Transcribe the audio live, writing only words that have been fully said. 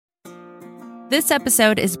This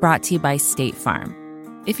episode is brought to you by State Farm.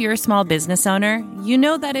 If you're a small business owner, you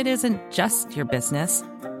know that it isn't just your business,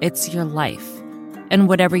 it's your life. And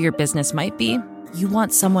whatever your business might be, you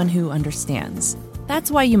want someone who understands. That's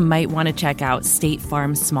why you might want to check out State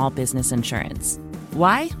Farm Small Business Insurance.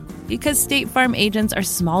 Why? Because State Farm agents are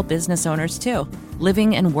small business owners too,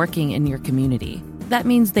 living and working in your community. That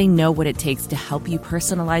means they know what it takes to help you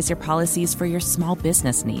personalize your policies for your small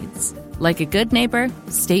business needs. Like a good neighbor,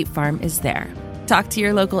 State Farm is there. Talk to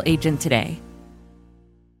your local agent today.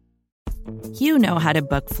 You know how to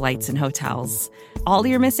book flights and hotels. All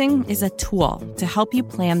you're missing is a tool to help you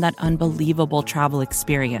plan that unbelievable travel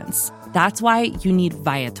experience. That's why you need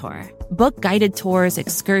Viator. Book guided tours,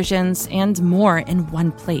 excursions, and more in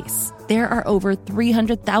one place. There are over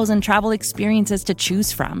 300,000 travel experiences to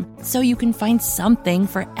choose from, so you can find something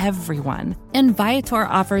for everyone. And Viator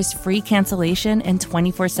offers free cancellation and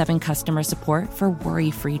 24/7 customer support for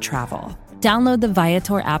worry-free travel. Download the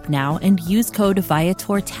Viator app now and use code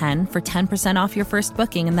Viator10 for 10% off your first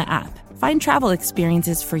booking in the app. Find travel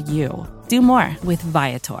experiences for you. Do more with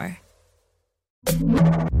Viator.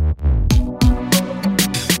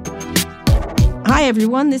 Hi,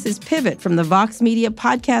 everyone. This is Pivot from the Vox Media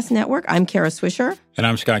Podcast Network. I'm Kara Swisher. And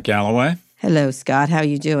I'm Scott Galloway. Hello, Scott. How are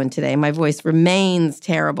you doing today? My voice remains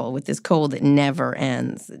terrible with this cold that never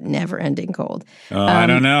ends, never-ending cold. I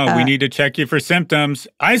don't know. We need to check you for symptoms.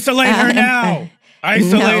 Isolate her now.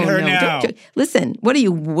 Isolate her now. Listen, what are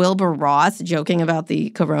you, Wilbur Ross, joking about the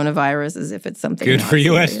coronavirus as if it's something good for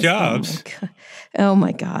U.S. serious? jobs. Oh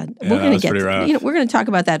my God. Yeah, We're going to get to, we're going to talk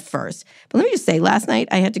about that first. But let me just say, last night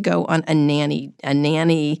I had to go on a nanny,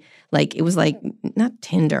 like it was like not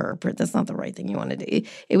Tinder, but that's not the right thing you want to do.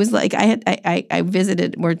 It was like I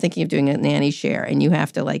visited, we're thinking of doing a nanny share, and you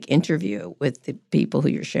have to like interview with the people who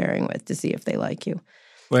you're sharing with to see if they like you.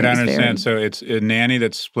 Wait, I understand. So it's a nanny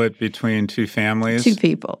that's split between two families? Two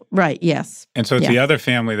people. Right, yes. And so it's the other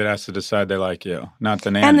family that has to decide they like you, not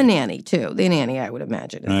the nanny. And the nanny, too. The nanny, I would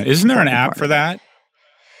imagine. Isn't there an app for that?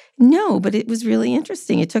 No, but it was really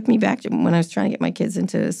interesting. It took me back to when I was trying to get my kids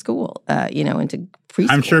into school, into preschool.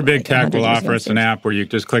 I'm sure Big Tech will offer us an app where you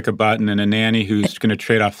just click a button and a nanny who's going to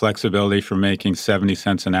trade off flexibility for making 70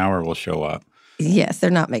 cents an hour will show up. Yes, they're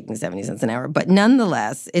not making 70 cents an hour, but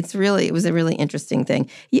nonetheless, it was a really interesting thing.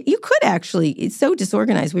 You could actually, it's so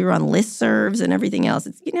disorganized. We were on listservs and everything else.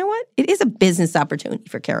 You know what? It is a business opportunity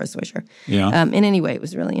for Kara Swisher. Yeah. In any way, it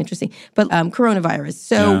was really interesting. But coronavirus.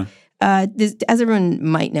 So. Yeah. As everyone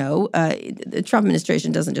might know, the Trump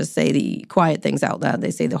administration doesn't just say the quiet things out loud. They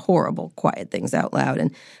say the horrible quiet things out loud. And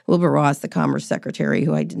Wilbur Ross, the Commerce Secretary,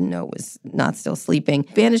 who I didn't know was not still sleeping,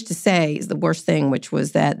 managed to say is the worst thing, which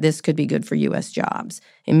was that this could be good for U.S. jobs,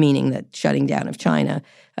 and meaning that shutting down of China,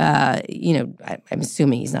 I'm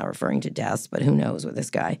assuming he's not referring to deaths, but who knows with this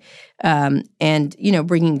guy. And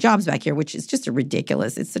bringing jobs back here, which is just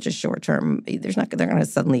ridiculous. It's such a short term. They're going to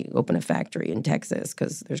suddenly open a factory in Texas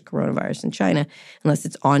because there's coronavirus in China, unless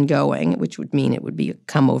it's ongoing, which would mean it would be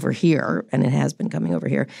come over here, and it has been coming over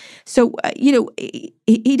here. So,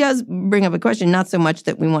 he does bring up a question, not so much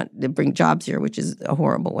that we want to bring jobs here, which is a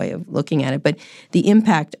horrible way of looking at it, but the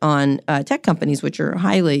impact on tech companies, which are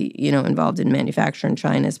highly, involved in manufacturing in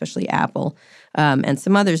China, especially Apple and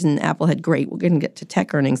some others. And Apple had we're going to get to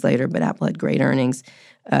tech earnings later, but Apple had great earnings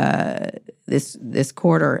this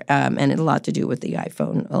quarter, and it had a lot to do with the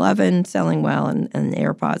iPhone 11 selling well and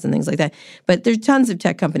AirPods and things like that. But there's tons of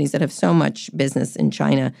tech companies that have so much business in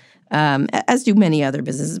China, as do many other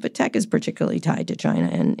businesses. But tech is particularly tied to China,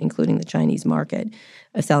 and including the Chinese market,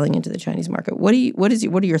 selling into the Chinese market. What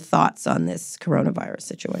are your thoughts on this coronavirus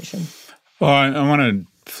situation? Well, I want to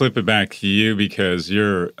flip it back to you because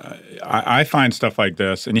I find stuff like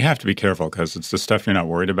this, and you have to be careful because it's the stuff you're not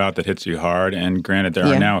worried about that hits you hard. And granted, there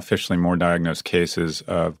are now officially more diagnosed cases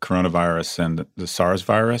of coronavirus than the SARS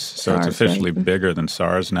virus. So it's officially bigger than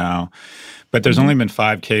SARS now. But there's only been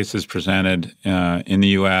 5 cases presented in the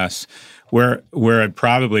U.S. Where it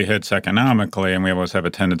probably hits economically, and we always have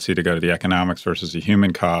a tendency to go to the economics versus the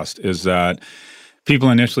human cost, is that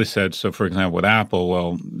people initially said, so for example, with Apple,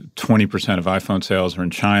 well, 20% of iPhone sales are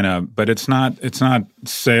in China, but it's not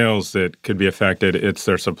sales that could be affected, it's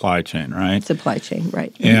their supply chain, right? Supply chain,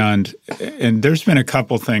 right. And there's been a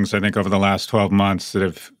couple things, I think, over the last 12 months that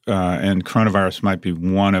have, and coronavirus might be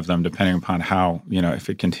one of them, depending upon how, if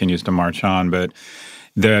it continues to march on, but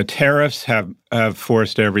the tariffs have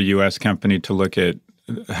forced every U.S. company to look at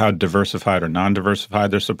how diversified or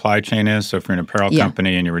non-diversified their supply chain is. So if you're an apparel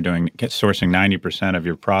company and you were sourcing 90% of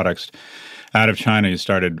your products out of China, you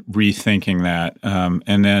started rethinking that.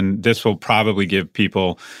 And then this will probably give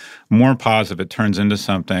people more pause if it turns into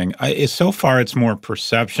something. So far, it's more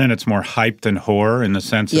perception. It's more hype than horror in the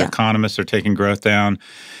sense that economists are taking growth down.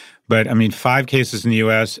 But, 5 cases in the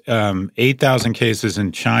U.S., 8,000 cases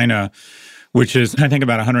in China, which is, I think,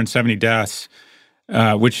 about 170 deaths.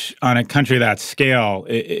 Which on a country of that scale,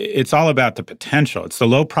 it's all about the potential. It's the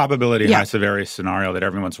low probability, high severity scenario that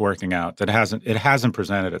everyone's working out that hasn't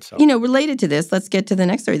presented itself. Related to this, let's get to the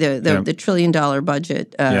next story, the $1 trillion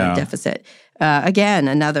budget deficit. Again,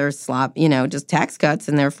 another slop, just tax cuts,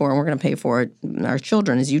 and therefore we're going to pay for it, our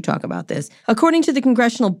children, as you talk about this. According to the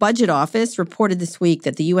Congressional Budget Office, reported this week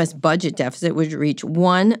that the U.S. budget deficit would reach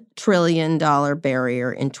 $1 trillion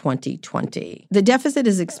barrier in 2020. The deficit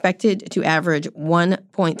is expected to average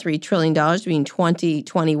 $1.3 trillion between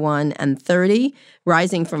 2021 and 30,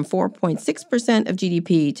 rising from 4.6% of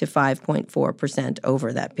GDP to 5.4%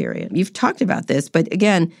 over that period. You've talked about this, but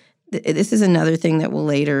again, this is another thing that will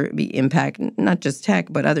later impact not just tech,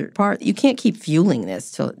 but other parts. You can't keep fueling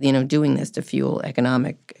this doing this to fuel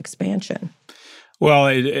economic expansion. Well,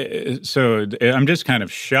 so I'm just kind of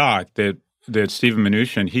shocked that Steven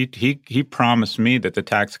Mnuchin, he promised me that the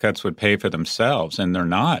tax cuts would pay for themselves, and they're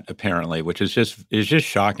not apparently, which is just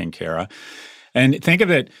shocking, Kara. And think of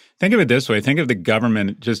it this way: think of the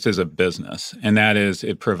government just as a business, and that is,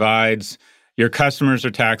 it provides. Your customers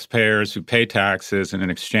are taxpayers who pay taxes, and in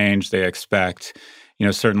exchange, they expect,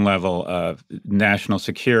 a certain level of national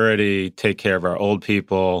security, take care of our old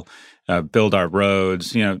people, build our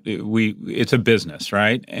roads. It's a business,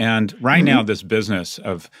 right? And right now, this business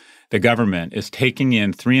of the government is taking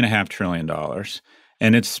in $3.5 trillion,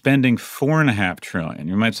 and it's spending $4.5 trillion.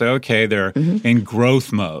 You might say, okay, they're in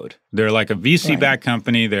growth mode. They're like a VC-backed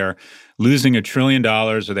company. They're losing $1 trillion,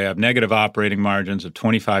 or they have negative operating margins of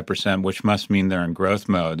 25%, which must mean they're in growth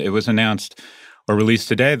mode. It was announced or released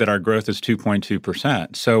today that our growth is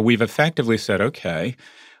 2.2%. So we've effectively said, okay,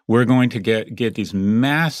 we're going to get these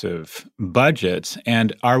massive budgets,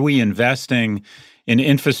 and are we investing in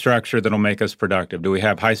infrastructure that will make us productive? Do we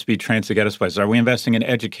have high-speed trains to get us places? Are we investing in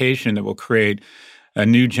education that will create a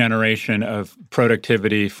new generation of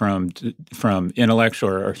productivity from intellectual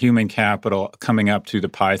or human capital coming up to the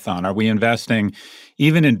Python? Are we investing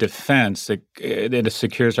even in defense that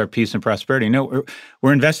secures our peace and prosperity? No,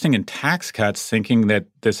 we're investing in tax cuts, thinking that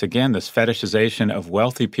this fetishization of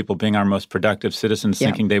wealthy people being our most productive citizens,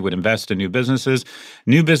 thinking they would invest in new businesses.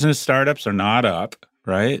 New business startups are not up,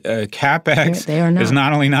 right? CapEx is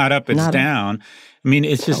not only not up, it's down.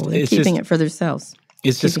 It's just keeping it for themselves.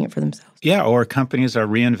 Keeping it for themselves. Yeah, or companies are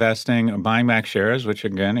reinvesting, buying back shares, which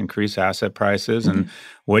again increase asset prices. And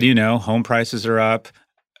what do you know? Home prices are up,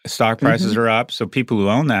 stock prices are up. So people who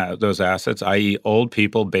own those assets, i.e. old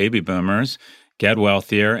people, baby boomers, get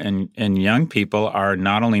wealthier, and young people are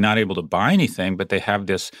not only not able to buy anything, but they have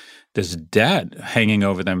this debt hanging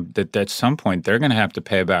over them that at some point they're going to have to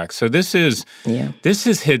pay back. So this is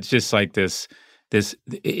hit just like this.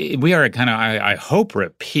 We are I hope we're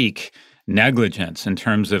at peak negligence in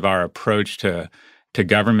terms of our approach to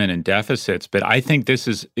government and deficits. But I think this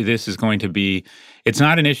is going to be, it's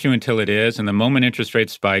not an issue until it is. And the moment interest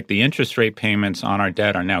rates spike, the interest rate payments on our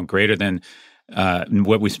debt are now greater than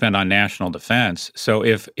what we spend on national defense. So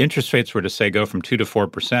if interest rates were to, say, go from 2% to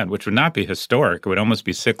 4%, which would not be historic, it would almost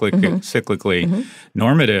be cyclically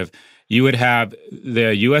normative, you would have,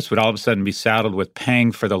 the U.S. would all of a sudden be saddled with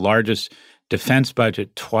paying for the largest defense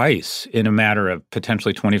budget twice in a matter of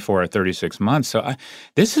potentially 24 or 36 months. So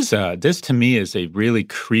this to me is a really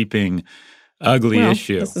creeping, ugly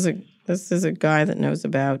issue. This is a guy that knows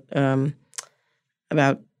about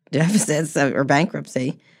deficits or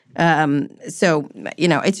bankruptcy. So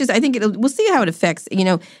it's just, I think we'll see how it affects.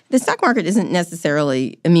 The stock market isn't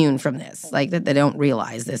necessarily immune from this. Like that, they don't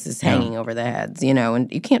realize this is hanging over their heads.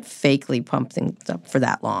 And you can't fakely pump things up for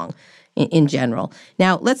that long. In general.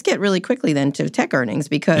 Now, let's get really quickly then to tech earnings,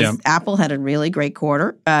 because Apple had a really great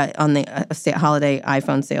quarter on the holiday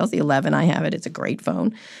iPhone sales. The 11, I have it. It's a great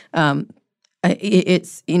phone. The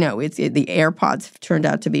AirPods turned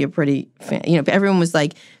out to be a pretty, everyone was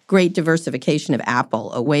like, great diversification of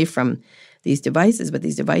Apple away from these devices, but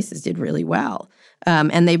these devices did really well.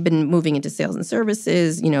 And they've been moving into sales and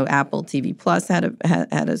services. Apple TV Plus had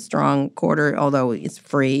a strong quarter, although it's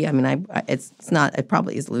free. It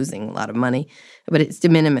probably is losing a lot of money, but it's de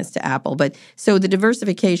minimis to Apple. But so the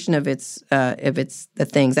diversification of its the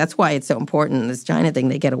things, that's why it's so important. This China thing,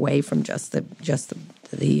 they get away from just the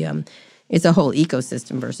it's a whole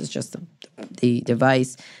ecosystem versus just the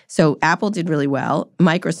device. So Apple did really well.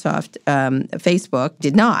 Microsoft, Facebook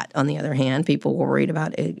did not. On the other hand, people were worried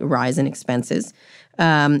about a rise in expenses.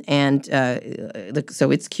 So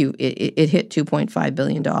it's cute. It hit $2.5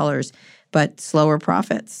 billion, but slower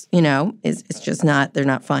profits, it's just not, they're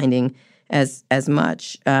not finding as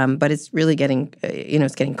much. But it's really getting,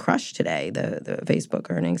 it's getting crushed today, the Facebook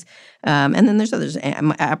earnings. And then there's others.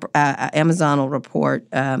 Amazon will report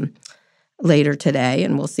later today,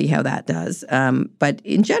 and we'll see how that does. But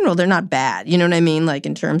in general, they're not bad. You know what I mean? Like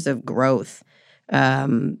in terms of growth,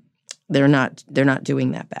 they're not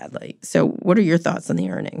doing that badly. So what are your thoughts on the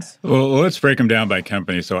earnings? Well, let's break them down by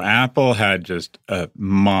company. So Apple had just a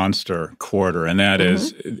monster quarter, and that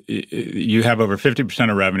is you have over 50%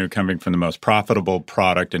 of revenue coming from the most profitable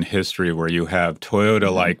product in history, where you have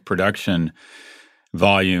Toyota-like production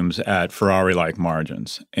volumes at Ferrari-like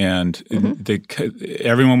margins. And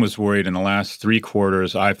everyone was worried in the last 3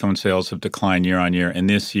 quarters, iPhone sales have declined year on year. And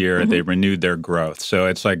this year, they renewed their growth. So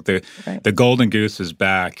it's like the golden goose is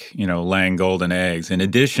back, laying golden eggs. In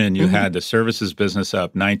addition, you had the services business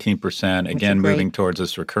up 19%, again, moving towards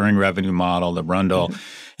this recurring revenue model, the Rundle.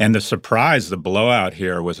 And the surprise, the blowout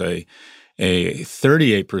here was a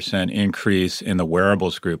 38% increase in the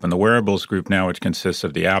wearables group. And the wearables group now, which consists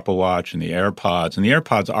of the Apple Watch and the AirPods. And the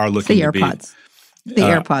AirPods are looking to be... The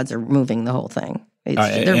AirPods are moving the whole thing.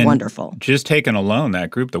 They're wonderful. Just taken alone, that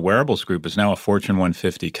group, the wearables group, is now a Fortune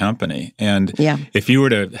 150 company. And if you were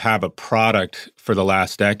to have a product for the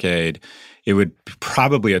last decade, it would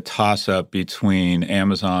probably a toss-up between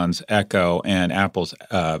Amazon's Echo and Apple's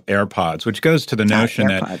AirPods, which goes to the notion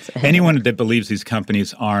that anyone that believes these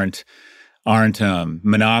companies aren't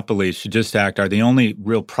monopolies should just act. Are the only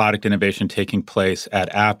real product innovation taking place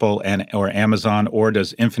at Apple or Amazon, or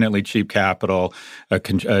does infinitely cheap capital, a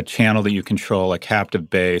channel that you control, a captive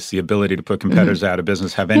base, the ability to put competitors out of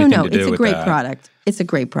business have anything to do with that? No, it's a great product. It's a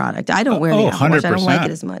great product. I don't wear the Apple Watch. I don't like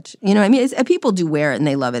it as much. People do wear it and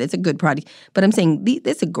they love it. It's a good product. But I'm saying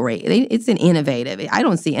it's it's an innovative. I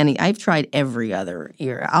don't see any. I've tried every other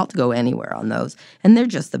year. I'll go anywhere on those. And they're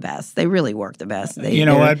just the best. They really work the best. The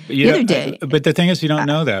other day. But the thing is, you don't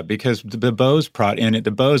know that because the Bose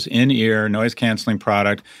the Bose in-ear noise canceling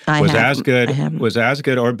product was as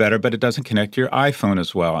good or better, but it doesn't connect to your iPhone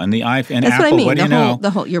as well. And the iPhone, That's Apple, what I mean. what do you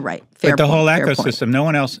know? You're right. But the whole ecosystem, no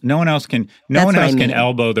one else can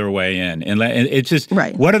elbow their way in. And it's just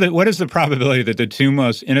what is the probability that the two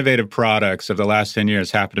most innovative products of the last 10 years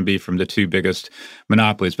happen to be from the two biggest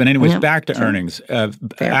monopolies? But anyways, back to earnings.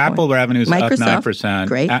 Apple revenues up 9%.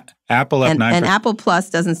 Great. Apple up 9%. And Apple Plus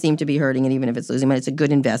doesn't seem to be hurting it, even if it's losing money. It's a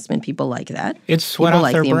good investment. People like that. It's sweat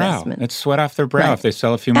off their brow. It's sweat off their brow if they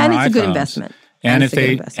sell a few more iPhones. And it's a good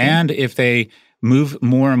investment. And if they move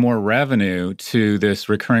more and more revenue to this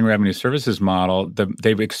recurring revenue services model,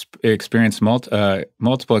 they've experienced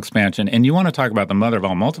multiple expansion. And you want to talk about the mother of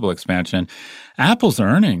all multiple expansion. Apple's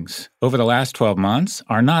earnings over the last 12 months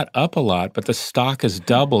are not up a lot, but the stock has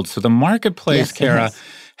doubled. So the marketplace, Kara,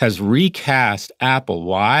 has recast Apple.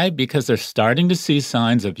 Why? Because they're starting to see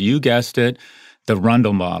signs of, you guessed it, the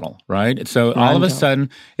Rundle model, right? So all of a sudden,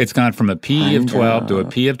 it's gone from a PE of 12 to a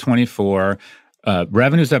P of 24.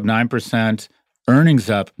 Revenue's up 9%. Earnings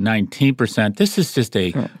up 19%. This is just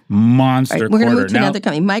a monster quarter. We're going to move to another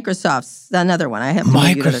company. Microsoft's another one. I have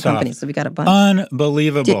reviewed other companies, so we got a bunch.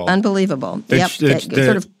 Unbelievable.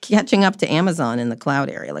 Sort of catching up to Amazon in the cloud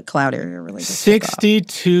area. Like cloud area really just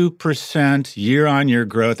 62% year-on-year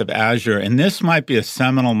growth of Azure. And this might be a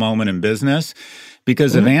seminal moment in business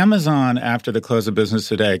because if Amazon, after the close of business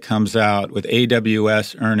today, comes out with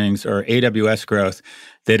AWS earnings or AWS growth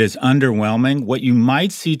that is underwhelming, what you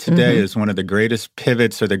might see today is one of the greatest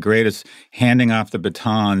pivots or the greatest handing off the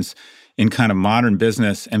batons in kind of modern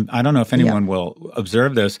business. And I don't know if anyone will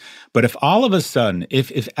observe this, but if all of a sudden,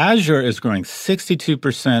 if Azure is growing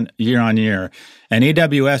 62% year on year and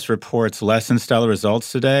AWS reports less than stellar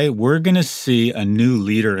results today, we're going to see a new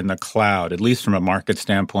leader in the cloud, at least from a market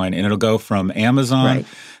standpoint, and it'll go from Amazon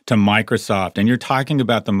to Microsoft. And you're talking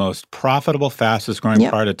about the most profitable, fastest growing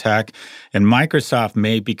part of tech, and Microsoft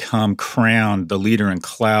may become crowned the leader in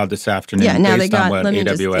cloud this afternoon based on what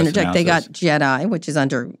AWS announces. They got Jedi, which is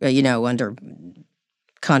under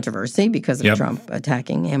controversy because of Trump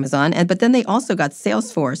attacking Amazon, but then they also got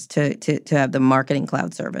Salesforce to have the marketing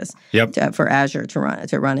cloud service for Azure to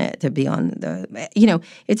run it, to be on the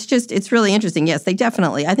it's really interesting. Yes, they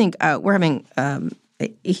definitely. I think we're having.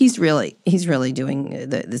 He's really doing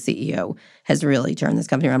the CEO has really turned this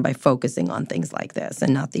company around by focusing on things like this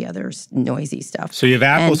and not the other noisy stuff. So you have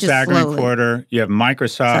Apple staggering quarter, you have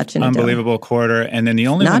Microsoft unbelievable quarter, and then the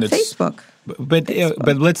only one that's Facebook.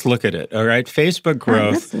 But let's look at it, all right? Facebook growth. All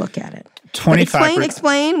right, let's look at it. 25%.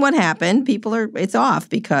 Explain what happened. It's off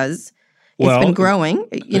because it's been growing.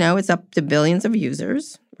 It's up to billions of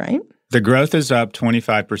users, right? The growth is up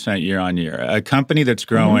 25% year on year. A company that's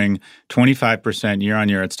growing 25% year on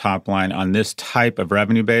year, its top line on this type of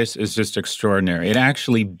revenue base is just extraordinary. It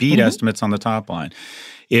actually beat estimates on the top line.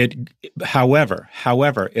 However,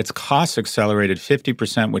 its costs accelerated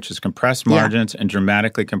 50%, which is compressed margins and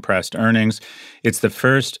dramatically compressed earnings. It's the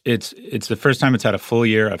first time it's had a full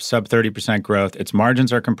year of sub 30% growth. Its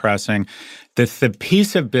margins are compressing. The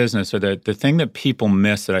piece of business, or the thing that people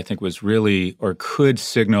miss that I think was really or could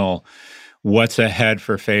signal what's ahead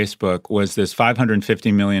for Facebook, was this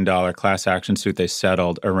 $550 million class action suit they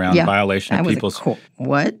settled around violation of people's.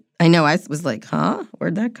 What? I know. I was like, huh?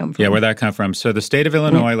 Where'd that come from? Yeah, where'd that come from? So the state of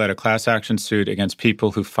Illinois led a class action suit against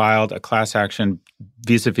people who filed a class action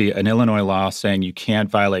vis-a-vis an Illinois law saying you can't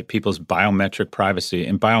violate people's biometric privacy.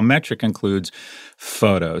 And biometric includes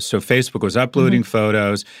photos. So Facebook was uploading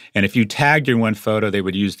photos, and if you tagged your one photo, they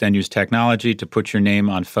would use technology to put your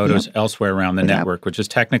name on photos elsewhere around the network, which is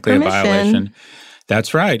technically a violation.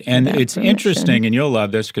 That's right. And it's interesting, and you'll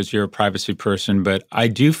love this because you're a privacy person, but I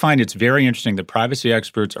do find it's very interesting that privacy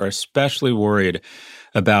experts are especially worried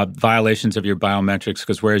about violations of your biometrics,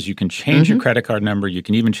 because whereas you can change your credit card number, you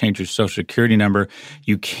can even change your social security number,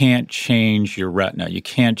 you can't change your retina, you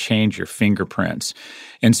can't change your fingerprints.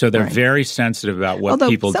 And so they're very sensitive about what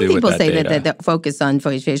people do with that data. Some people say that the focus on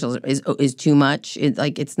facials is too much.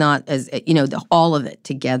 It's not as, all of it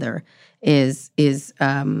together is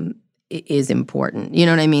important. You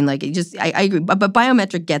know what I mean? Like, I agree. But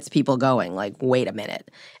biometric gets people going, like, wait a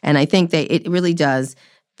minute. And I think it really does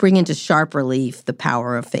bring into sharp relief the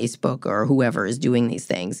power of Facebook or whoever is doing these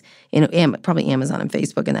things. Probably Amazon and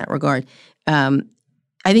Facebook in that regard. I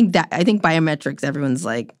think biometrics, everyone's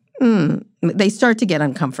like, they start to get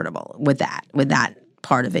uncomfortable with that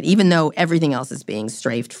part of it, even though everything else is being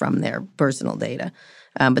strafed from their personal data.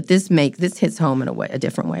 But this hits home in a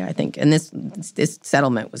different way, I think. And this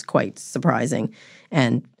settlement was quite surprising,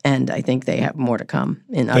 and I think they have more to come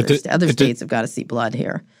in other states have got to see blood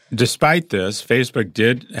here. Despite this, Facebook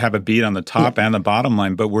did have a beat on the top and the bottom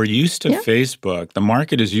line, but we're used to Facebook. The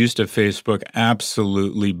market is used to Facebook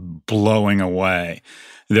absolutely blowing away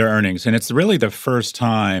their earnings, and it's really the first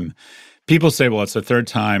time. People say, well, it's the third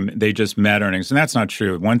time they just met earnings, and that's not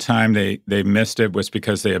true. One time they missed it was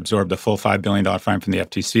because they absorbed the full $5 billion fine from the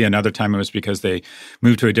FTC. Another time it was because they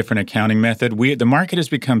moved to a different accounting method. The market has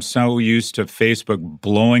become so used to Facebook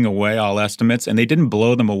blowing away all estimates, and they didn't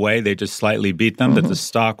blow them away. They just slightly beat them, that the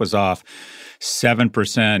stock was off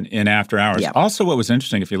 7% in after hours. Yep. Also, what was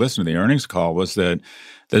interesting, if you listen to the earnings call, was that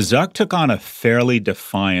the Zuck took on a fairly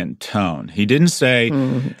defiant tone. He didn't say,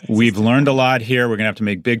 we've learned a lot here, we're going to have to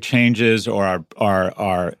make big changes, or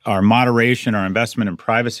our moderation, our investment in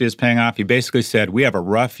privacy is paying off. He basically said, we have a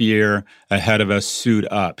rough year ahead of us, suit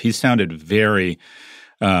up. He sounded very,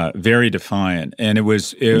 very defiant. And it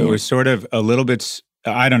was sort of a little bit,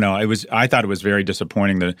 I don't know, I thought it was very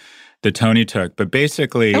disappointing, the tone he took. But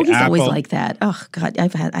basically, he's always like that. Oh, God,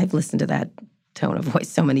 I've listened to that tone of voice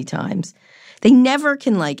so many times. They never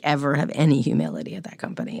can ever have any humility at that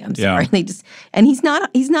company. I'm sorry. They just, and he's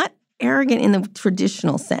not arrogant in the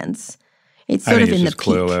traditional sense. It's sort of in the peak.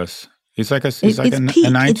 Clueless. He's like a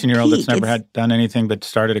 19-year-old that's never had done anything but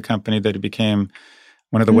started a company that became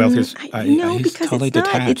one of the wealthiest. Because totally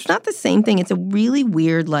detached. It's not the same thing. It's a really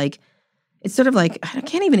weird it's sort of I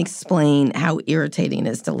can't even explain how irritating it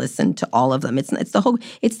is to listen to all of them. It's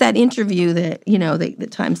that interview that, the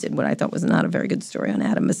Times did what I thought was not a very good story on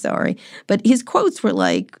Adam Mosseri. But his quotes were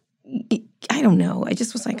I don't know. I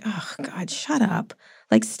just was like, oh, God, shut up.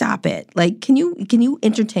 Stop it. Can you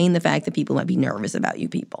entertain the fact that people might be nervous about you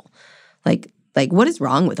people? What is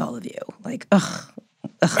wrong with all of you?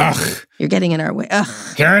 Ugh. You're getting in our way.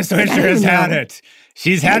 Ugh. Kara Swisher has had it.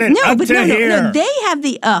 She's had it up to here. No, they have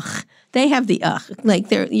the ugh. They have the ugh.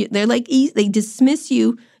 They dismiss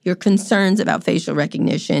your concerns about facial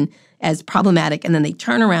recognition as problematic, and then they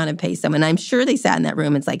turn around and pay someone. And I'm sure they sat in that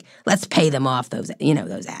room and it's like, let's pay them off, those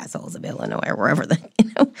assholes of Illinois or wherever.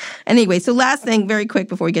 Anyway, so last thing, very quick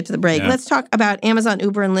before we get to the break, let's talk about Amazon,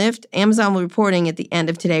 Uber, and Lyft. Amazon will be reporting at the end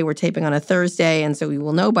of today. We're taping on a Thursday, and so we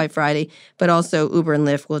will know by Friday. But also Uber and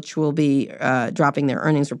Lyft, which will be dropping their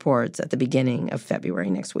earnings reports at the beginning of February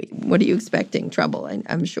next week. What are you expecting? Trouble,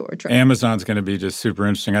 I'm sure. Trouble. Amazon's going to be just super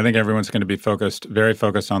interesting. I think everyone's going to be very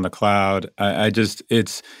focused on the cloud.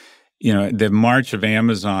 The march of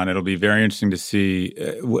Amazon, it'll be very interesting to see.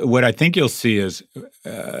 What I think you'll see is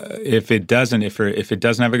if it doesn't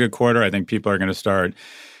have a good quarter, I think people are going to start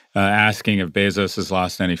asking if Bezos has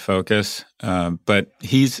lost any focus. But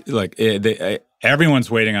he's like, everyone's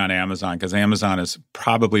waiting on Amazon because Amazon is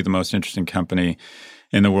probably the most interesting company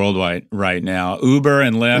in the world right now. Uber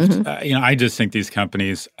and Lyft, I just think these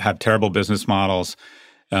companies have terrible business models.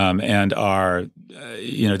 And are,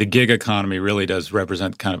 the gig economy really does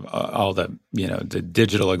represent kind of all the, the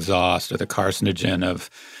digital exhaust or the carcinogen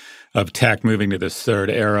of tech moving to this third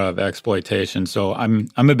era of exploitation. So I'm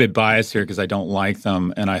a bit biased here because I don't like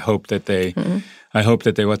them, and I hope that they,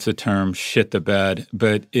 what's the term, shit the bed.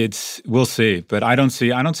 But we'll see. But I don't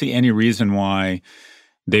see any reason why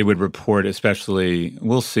they would report, especially,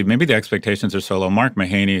 we'll see. Maybe the expectations are so low. Mark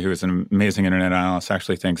Mahaney, who is an amazing internet analyst,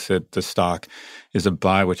 actually thinks that the stock is a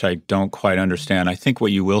buy, which I don't quite understand. I think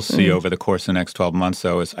what you will see over the course of the next 12 months,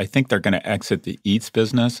 though, is I think they're going to exit the Eats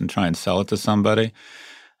business and try and sell it to somebody.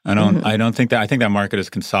 I don't think that. I think that market is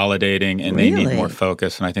consolidating, and they need more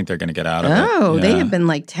focus, and I think they're going to get out of it. Oh, they have been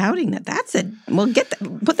touting that. That's it. Well,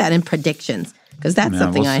 put that in predictions because that's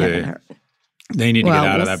something I haven't heard. They need to get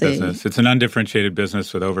out of that business. It's an undifferentiated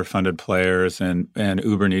business with overfunded players, and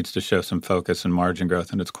Uber needs to show some focus and margin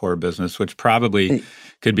growth in its core business, which probably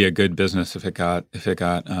could be a good business if it got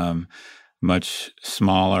much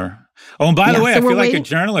smaller. Oh, and by the way, I feel like a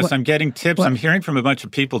journalist. I'm getting tips. I'm hearing from a bunch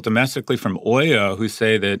of people domestically from Oyo who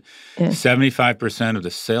say that 75% of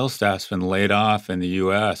the sales staff's been laid off in the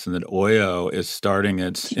U.S. and that Oyo is starting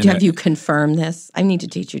its... Have you confirmed this? I need to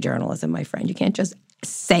teach you journalism, my friend. You can't just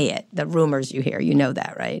say it, the rumors you hear. You know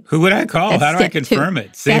that, right? Who would I call? How do I confirm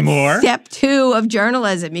it? Say more? Step 2 of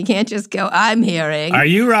journalism. You can't just go, I'm hearing. Are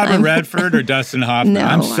you Robert Redford or Dustin Hoffman? No,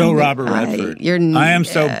 I'm so Robert Redford. I am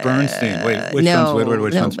so Bernstein. Wait, which one's Woodward?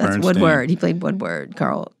 Which one's Bernstein? That's Woodward. He played Woodward,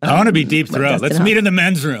 Carl. I want to be Deep Throat. Let's meet in the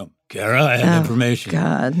men's room. Carol, I have information.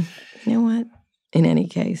 God. You know what? In any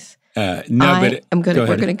case. We're going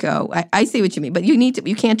to go. I see what you mean, but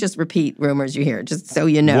you can't just repeat rumors you hear, just so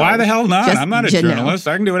you know. Why the hell not? I'm not a journalist.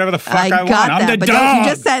 I can do whatever the fuck I want. I'm the dog.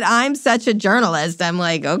 You just said, I'm such a journalist. I'm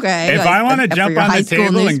like, okay. If I want to jump on the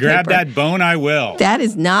table and grab that bone, I will. That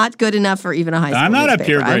is not good enough for even a high school I'm not a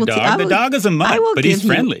purebred dog. The dog is a mutt, but he's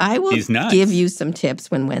friendly. He's nuts. Give you some tips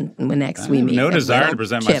when next we meet. No desire to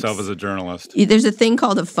present myself as a journalist. There's a thing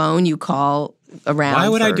called a phone you call around. Why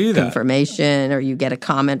would I do that? Information, or you get a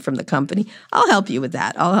comment from the company. I'll help you with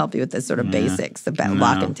that. I'll help you with the sort of basics about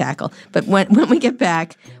lock and tackle. But when we get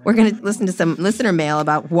back, we're going to listen to some listener mail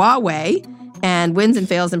about Huawei and wins and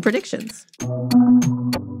fails and predictions.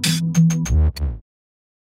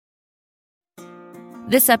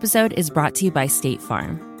 This episode is brought to you by State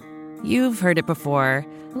Farm. You've heard it before.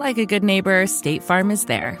 Like a good neighbor, State Farm is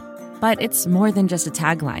there. But it's more than just a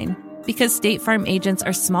tagline. Because State Farm agents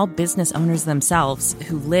are small business owners themselves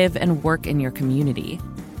who live and work in your community.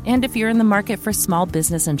 And if you're in the market for small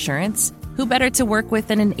business insurance, who better to work with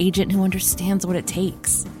than an agent who understands what it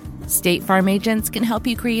takes? State Farm agents can help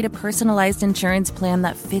you create a personalized insurance plan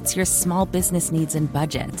that fits your small business needs and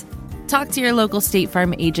budget. Talk to your local State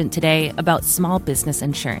Farm agent today about small business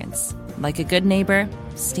insurance. Like a good neighbor,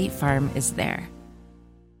 State Farm is there.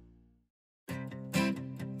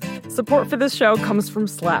 Support for this show comes from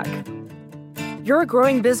Slack. You're a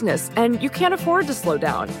growing business, and you can't afford to slow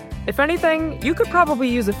down. If anything, you could probably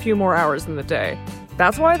use a few more hours in the day.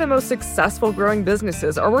 That's why the most successful growing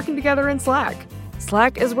businesses are working together in Slack.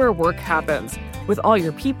 Slack is where work happens, with all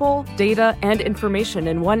your people, data, and information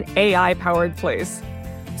in one AI-powered place.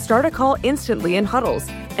 Start a call instantly in huddles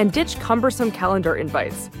and ditch cumbersome calendar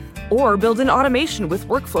invites. Or build an automation with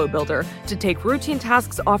Workflow Builder to take routine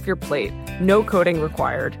tasks off your plate. No coding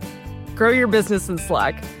required. Grow your business in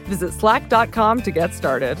Slack. Visit slack.com to get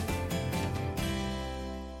started.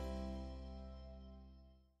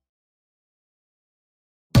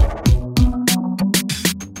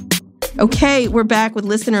 Okay, we're back with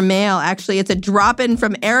listener mail. Actually, it's a drop-in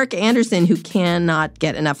from Eric Anderson, who cannot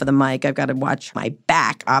get enough of the mic. I've got to watch my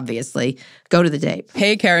back, obviously. Go to the tape.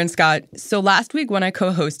 Hey, Karen Scott. So last week when I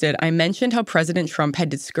co-hosted, I mentioned how President Trump had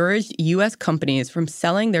discouraged U.S. companies from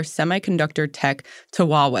selling their semiconductor tech to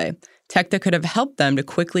Huawei, tech that could have helped them to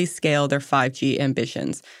quickly scale their 5G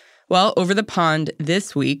ambitions. Well, over the pond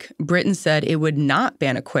this week, Britain said it would not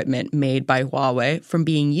ban equipment made by Huawei from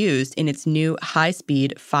being used in its new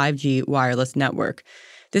high-speed 5G wireless network.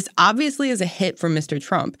 This obviously is a hit for Mr.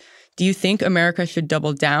 Trump. Do you think America should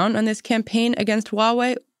double down on this campaign against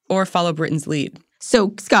Huawei or follow Britain's lead?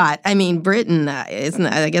 So, Scott, I mean, Britain,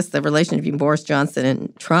 I guess the relationship between Boris Johnson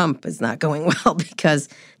and Trump is not going well because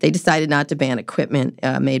they decided not to ban equipment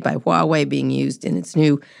made by Huawei being used in its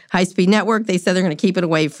new high-speed network. They said they're going to keep it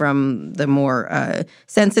away from the more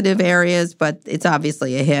sensitive areas, but it's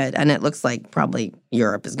obviously a hit, and it looks like probably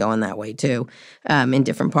Europe is going that way too in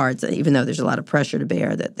different parts, even though there's a lot of pressure to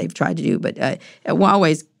bear that they've tried to do. But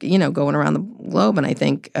Huawei's, going around the globe, and I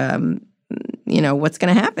think what's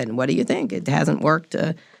going to happen? What do you think? It hasn't worked.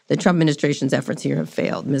 The Trump administration's efforts here have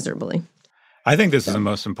failed miserably. I think this is the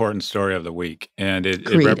most important story of the week, and it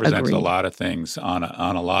represents a lot of things on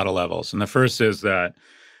a lot of levels. And the first is that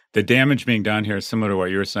the damage being done here is similar to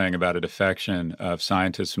what you were saying about a defection of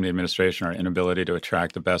scientists from the administration, our inability to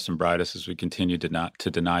attract the best and brightest as we continue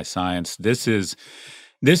to deny science. This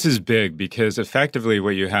is big because effectively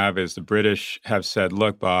what you have is the British have said,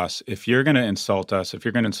 look, boss, if you're going to insult us, if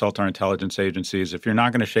you're going to insult our intelligence agencies, if you're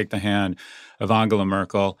not going to shake the hand of Angela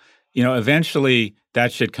Merkel, eventually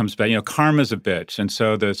that shit comes back. Karma's a bitch. And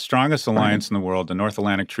so the strongest alliance in the world, the North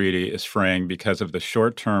Atlantic Treaty, is fraying because of the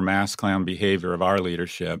short-term ass clown behavior of our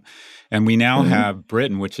leadership. And we now have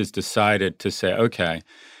Britain, which has decided to say, okay,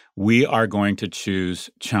 we are going to choose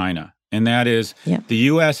China. And that is, the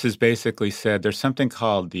U.S. has basically said there's something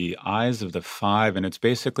called the Eyes of the Five, and it's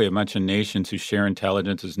basically a bunch of nations who share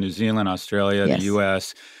intelligence. It's New Zealand, Australia, the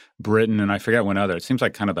U.S., Britain, and I forget one other. It seems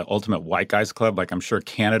like kind of the ultimate white guys club. Like I'm sure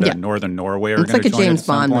Canada and Northern Norway are going to join. It's like a James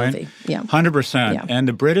Bond movie. 100%. Yeah. And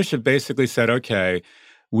the British have basically said, okay,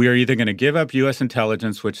 we are either going to give up U.S.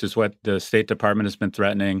 intelligence, which is what the State Department has been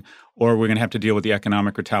threatening, or we're going to have to deal with the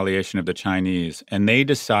economic retaliation of the Chinese. And they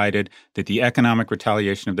decided that the economic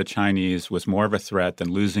retaliation of the Chinese was more of a threat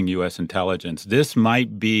than losing U.S. intelligence. This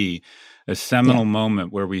might be a seminal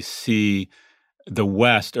moment where we see the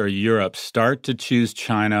West or Europe start to choose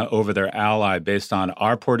China over their ally based on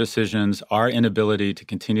our poor decisions, our inability to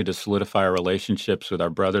continue to solidify our relationships with our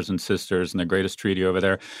brothers and sisters and the greatest treaty over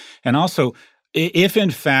there. And also, if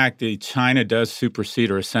in fact China does supersede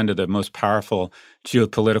or ascend to the most powerful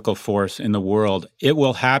geopolitical force in the world, it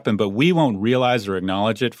will happen, but we won't realize or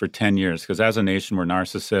acknowledge it for 10 years because as a nation, we're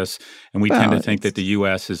narcissists and we tend to think that the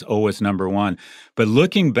U.S. is always number one. But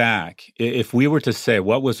looking back, if we were to say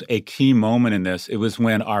what was a key moment in this, it was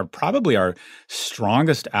when probably our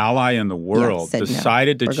strongest ally in the world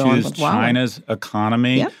decided to choose China's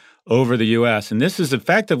economy over the U.S. And this is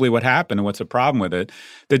effectively what happened and what's the problem with it.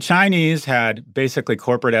 The Chinese had basically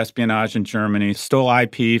corporate espionage in Germany, stole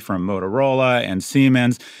IP from Motorola and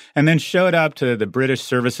Siemens, and then showed up to the British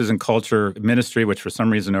Services and Culture Ministry, which for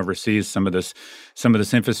some reason oversees some of this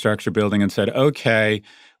infrastructure building, and said, okay,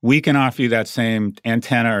 we can offer you that same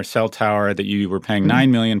antenna or cell tower that you were paying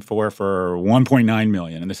 $9 million for $1.9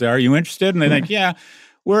 million. And they say, are you interested? And they think, yeah,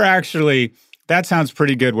 we're actually... That sounds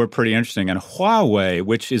pretty good. We're pretty interesting. And Huawei,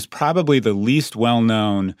 which is probably the least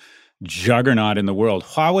well-known juggernaut in the world,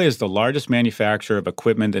 Huawei is the largest manufacturer of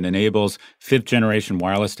equipment that enables fifth-generation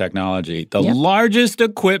wireless technology, the largest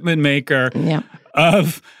equipment maker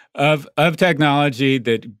of technology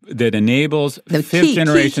that enables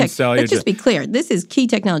fifth-generation cellular. Let's just be clear. This is key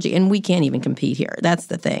technology, and we can't even compete here. That's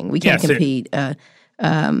the thing. We can't compete.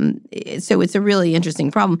 So it's a really interesting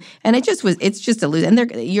problem, and it's just a lose.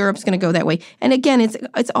 And Europe's going to go that way. And again,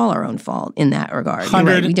 it's all our own fault in that regard.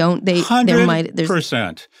 100%. We don't. There might.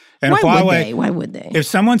 And Why would they? If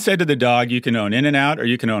someone said to the dog, "You can own In-N-Out or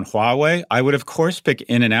you can own Huawei," I would of course pick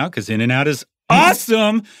In-N-Out because In-N-Out is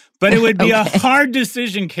awesome. But it would be a hard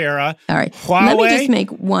decision, Kara. All right. Huawei, let me just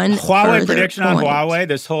make one Huawei prediction point. on Huawei,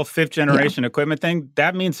 this whole fifth-generation equipment thing,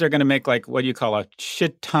 that means they're going to make like what do you call a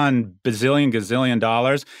shit-ton, gazillion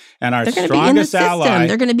dollars. And our strongest ally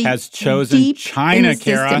has chosen China,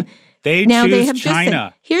 Kara. They choose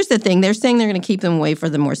China. Here's the thing. They're saying they're going to keep them away for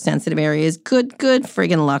the more sensitive areas. Good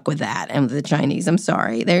friggin' luck with that. And the Chinese, I'm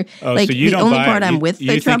sorry. They're the only part I'm with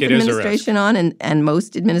the Trump administration on and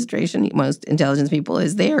most intelligence people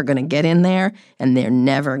is they are going to get in there and they're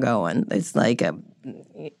never going. It's like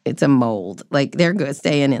it's a mold. Like they're good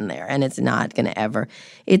staying in there and it's not going to ever.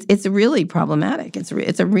 It's really problematic. It's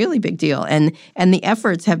a really big deal. And the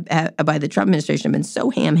efforts have by the Trump administration have been so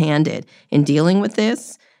ham-handed in dealing with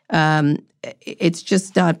this. It's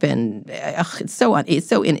just not been. It's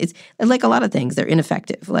like a lot of things. They're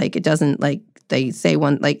ineffective. Like it doesn't like they say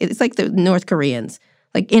one. Like it's like the North Koreans.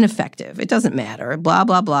 Like ineffective. It doesn't matter. Blah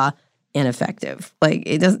blah blah. Ineffective. Like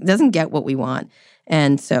it doesn't get what we want.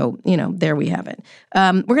 And so there we have it.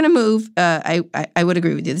 We're going to move. I would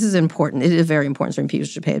agree with you. This is important. It is very important. So people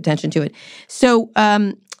should pay attention to it. So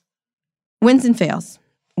wins and fails.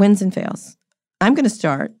 I'm going to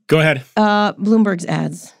start. Go ahead. Bloomberg's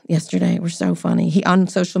ads yesterday were so funny. On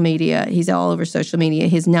social media, he's all over social media.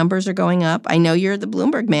 His numbers are going up. I know you're the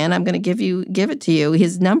Bloomberg man. I'm going to give it to you.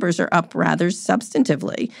 His numbers are up rather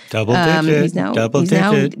substantively. Double digit. He's now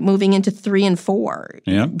moving into 3 and 4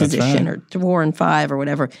 position, or 4 and 5 or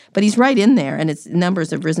whatever. But he's right in there, and his numbers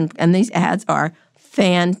have risen. And these ads are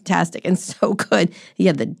fantastic and so good. He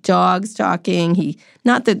had the dogs talking.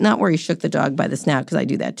 Not where he shook the dog by the snout, because I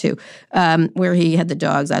do that too. Where he had the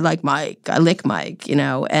dogs. I like Mike. I lick Mike.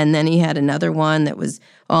 And then he had another one that was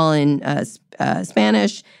all in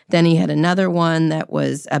Spanish. Then he had another one that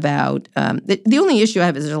was about. The only issue I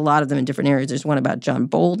have is there's a lot of them in different areas. There's one about John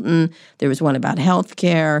Bolton. There was one about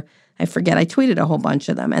healthcare. I forget. I tweeted a whole bunch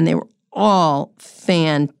of them, and they were all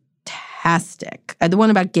fantastic. The one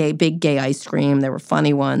about big gay ice cream. There were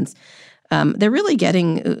funny ones. They're really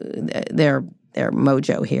getting their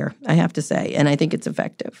mojo here, I have to say, and I think it's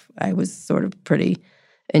effective. I was sort of pretty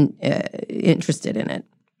interested in it,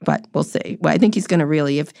 but we'll see. Well, I think he's going to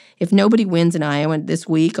really, if nobody wins in Iowa this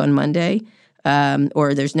week on Monday,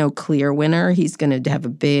 or there's no clear winner, he's going to have a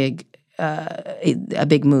big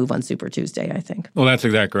move on Super Tuesday, I think. Well, that's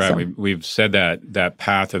exactly right. So, we've said that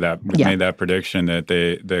path of that, made that prediction that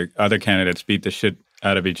the other candidates beat the shit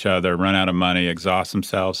out of each other, run out of money, exhaust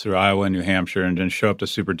themselves through Iowa and New Hampshire, and then show up to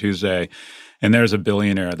Super Tuesday. And there's a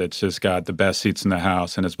billionaire that's just got the best seats in the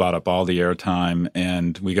House and has bought up all the airtime.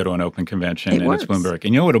 And we go to an open convention, and it's Bloomberg.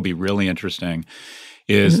 And you know what'll be really interesting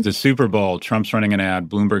is the Super Bowl, Trump's running an ad,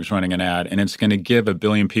 Bloomberg's running an ad, and it's going to give 1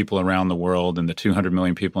 billion people around the world and the 200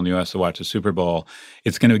 million people in the U.S. to watch the Super Bowl,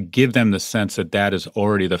 it's going to give them the sense that is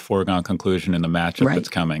already the foregone conclusion in the matchup that's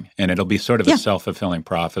coming. And it'll be sort of a self-fulfilling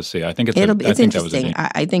prophecy. I think it's interesting.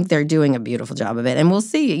 I think they're doing a beautiful job of it. And we'll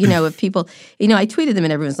see, if people, I tweeted them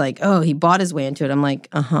and everyone's like, oh, he bought his way into it. I'm like,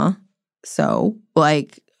 So,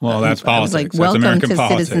 well, that's politics. I was like, welcome to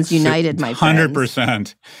politics. Citizens United, my friends.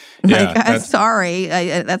 100%. Yeah, I'm sorry.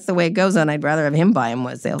 That's the way it goes on. I'd rather have him buy him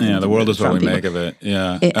what sales. Yeah, the world is what we make of it.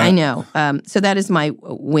 Yeah. I know. So that is my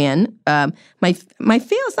win. My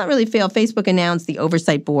fail is not really fail. Facebook announced the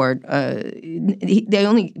oversight board. They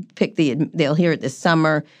only pick they'll hear it this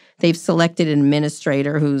summer. They've selected an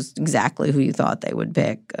administrator who's exactly who you thought they would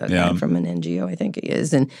pick, a guy from an NGO, I think he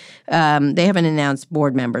is. And they haven't announced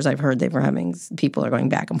board members. I've heard people are going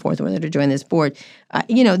back and forth whether to join this board.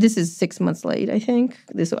 This is 6 months late, I think.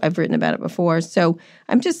 I've written about it before. So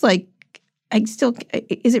I'm just like,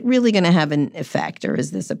 is it really going to have an effect, or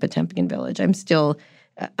is this a Potemkin village? I'm still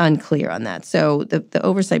unclear on that. So the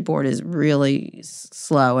oversight board is really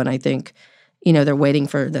slow, and I think they're waiting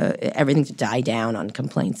for everything to die down on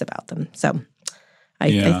complaints about them. So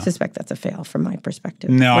I suspect that's a fail from my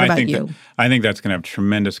perspective. No, what about you? I think that's going to have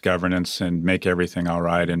tremendous governance and make everything all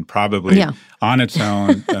right, and probably on its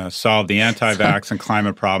own solve the anti-vax and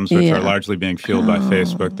climate problems, which are largely being fueled by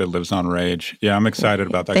Facebook that lives on rage. Yeah, I'm excited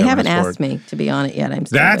about that. They haven't asked me to be on it yet.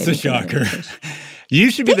 That's a shocker.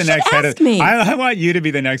 You should be the next head of. I want you to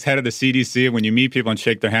be the next head of the CDC. And when you meet people and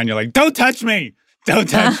shake their hand, you're like, "Don't touch me! Don't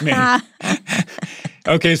touch me!"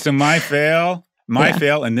 Okay, so my fail,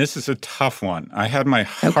 and this is a tough one. I had my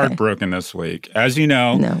heart broken this week. As you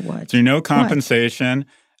know, through no compensation,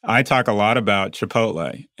 I talk a lot about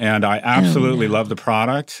Chipotle, and I absolutely love the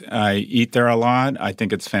product. I eat there a lot. I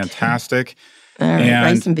think it's fantastic. All right,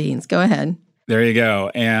 rice and beans. Go ahead. There you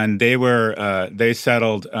go. And they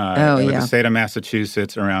settled with the state of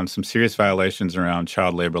Massachusetts around some serious violations around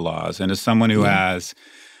child labor laws. And as someone who has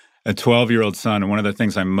a 12-year-old son, and one of the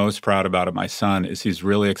things I'm most proud about my son is he's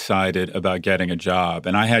really excited about getting a job.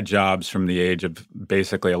 And I had jobs from the age of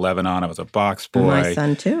basically 11 on. I was a box boy. My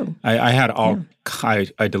son too. I had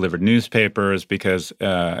I delivered newspapers because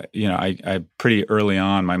I pretty early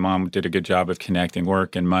on, my mom did a good job of connecting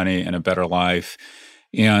work and money and a better life.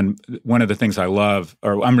 And one of the things I love,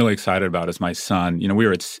 or I'm really excited about, is my son. We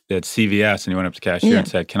were at CVS, and he went up to cashier and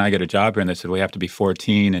said, "Can I get a job here?" And they said, "We have to be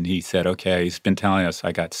 14." And he said, "Okay." He's been telling us,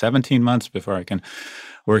 "I got 17 months before I can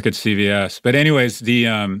work at CVS." But anyways,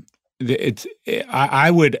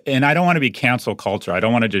 I would, and I don't want to be cancel culture. I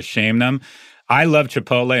don't want to just shame them. I love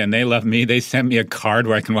Chipotle, and they love me. They sent me a card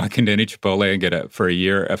where I can walk into any Chipotle and get for a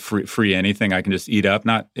year a free anything I can just eat up.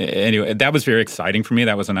 Anyway, that was very exciting for me.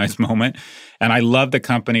 That was a nice moment. And I love the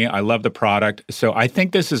company. I love the product. So I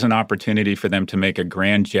think this is an opportunity for them to make a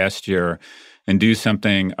grand gesture and do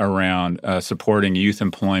something around supporting youth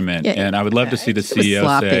employment. Yeah, and I would love to see the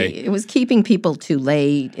CEO say... It was keeping people too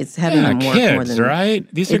late. It's having them work kids, more than... right?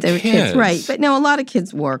 These are kids. Right. But no, a lot of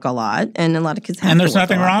kids work a lot, and a lot of kids have to work a lot. And there's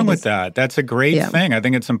nothing wrong with that. That's a great thing. I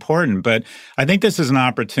think it's important. But I think this is an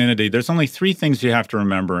opportunity. There's only 3 things you have to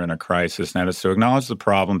remember in a crisis, and that is to acknowledge the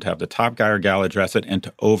problem, to have the top guy or gal address it, and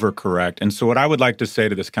to overcorrect. And so what I would like to say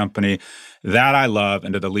to this company that I love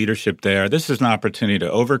and to the leadership there, this is an opportunity to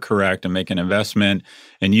overcorrect and make an investment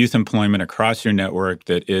in youth employment across your network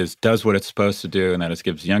that does what it's supposed to do, and that is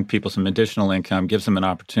gives young people some additional income, gives them an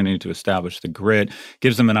opportunity to establish the grit,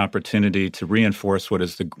 gives them an opportunity to reinforce what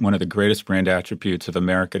is one of the greatest brand attributes of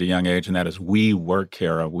America at a young age, and that is we work,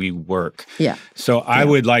 Kara, we work. Yeah. So I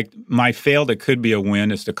would like, my fail that could be a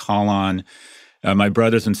win is to call on my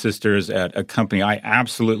brothers and sisters at a company I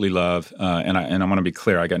absolutely love, and I want to be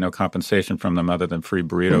clear, I got no compensation from them other than free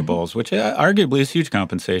burrito bowls, which arguably is huge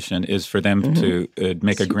compensation, is for them to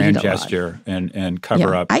make a grand gesture and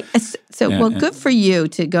cover up. Good for you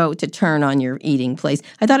to turn on your eating place.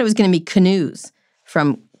 I thought it was going to be Canoes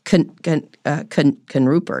from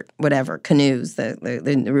Rupert, whatever, Canoes,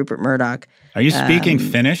 the Rupert Murdoch. Are you speaking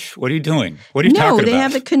Finnish? What are you doing? What are you talking about? No, they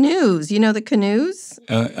have the Canoes. You know the Canoes?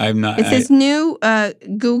 I'm not. It's this new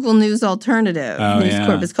Google News alternative. News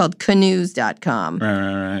Corp. It's called Canoes.com.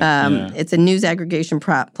 Right. It's a news aggregation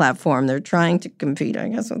platform. They're trying to compete, I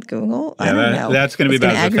guess, with Google. I don't know. That's going to be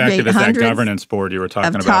about as effective as that governance board you were talking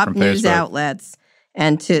about top from Facebook. News outlets.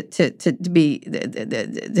 And to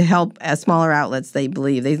help smaller outlets, they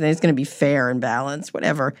believe it's going to be fair and balanced,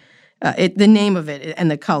 whatever. The name of it and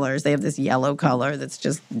the colors, they have this yellow color that's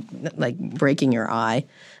just like breaking your eye.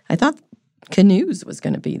 I thought Canoes was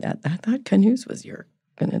going to be that. I thought Canoes was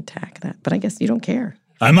going to attack that, but I guess you don't care.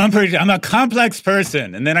 I'm a complex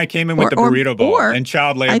person, and then I came in with the burrito bowl and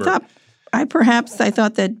child labor. I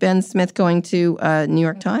thought that Ben Smith going to New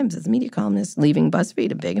York Times as a media columnist, leaving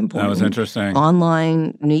BuzzFeed, a big important that was interesting.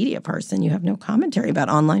 Online media person. You have no commentary about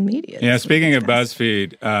online media. Yeah, speaking of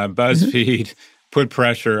BuzzFeed, BuzzFeed put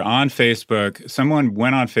pressure on Facebook. Someone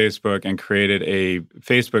went on Facebook and created a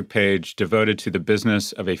Facebook page devoted to the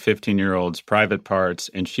business of a 15-year-old's private parts,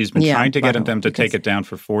 and she's been trying to get them to take it down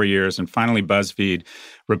for 4 years, and finally BuzzFeed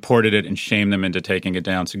reported it and shamed them into taking it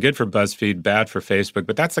down. So good for BuzzFeed, bad for Facebook,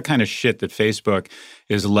 but that's the kind of shit that Facebook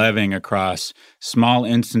is levying across small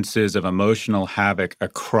instances of emotional havoc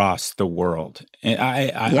across the world. And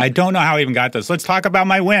I don't know how I even got this. Let's talk about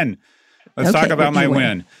my win. Let's talk about my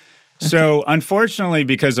win. So, unfortunately,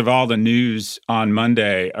 because of all the news on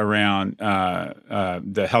Monday around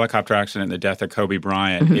the helicopter accident and the death of Kobe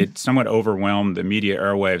Bryant, it somewhat overwhelmed the media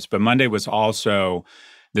airwaves. But Monday was also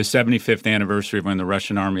the 75th anniversary of when the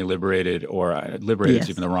Russian army liberated is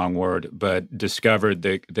even the wrong word, but discovered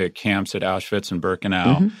the camps at Auschwitz and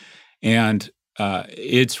Birkenau. And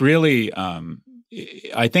it's really,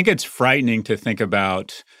 I think it's frightening to think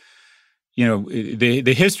about. You know,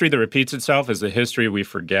 the history that repeats itself is the history we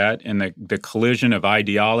forget, and the collision of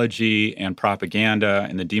ideology and propaganda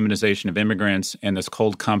and the demonization of immigrants and this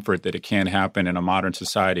cold comfort that it can't happen in a modern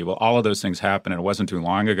society. Well, all of those things happened, and it wasn't too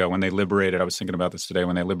long ago when they liberated. I was thinking about this today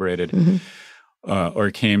when they liberated or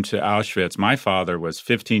came to Auschwitz. My father was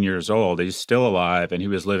 15 years old. He's still alive, and he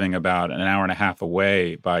was living about an hour and a half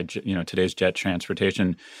away by today's jet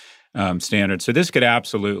transportation standard. So this could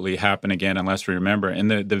absolutely happen again unless we remember. And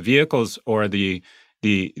the vehicles or the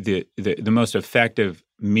most effective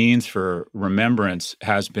means for remembrance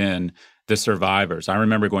has been the survivors. I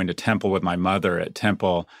remember going to Temple with my mother at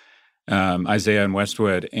Temple, Isaiah and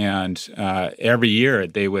Westwood, and every year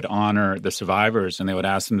they would honor the survivors and they would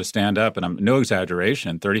ask them to stand up. And no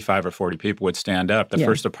exaggeration, 35 or 40 people would stand up. The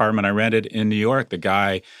first apartment I rented in New York, the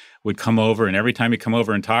guy would come over, and every time he'd come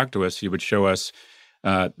over and talk to us, he would show us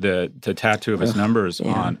the tattoo of his numbers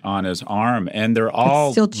on his arm, and they're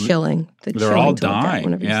all still chilling. They're all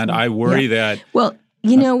dying, and I worry that. Well,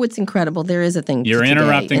 you know what's incredible? There is a thing. You're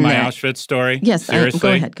interrupting my Auschwitz story. Yes, seriously.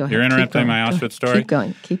 Go ahead. You're interrupting my Auschwitz story.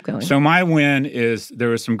 Keep going. So my win is there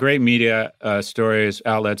were some great media stories,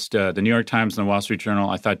 outlets. The New York Times and the Wall Street Journal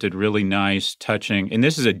I thought did really nice, touching. And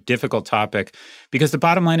this is a difficult topic because the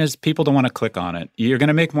bottom line is people don't want to click on it. You're going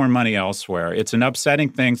to make more money elsewhere. It's an upsetting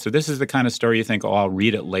thing. So this is the kind of story you think, oh, I'll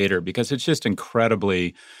read it later, because it's just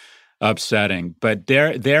incredibly upsetting. But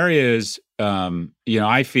there is.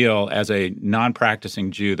 I feel as a non-practicing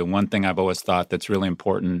Jew, the one thing I've always thought that's really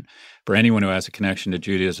important for anyone who has a connection to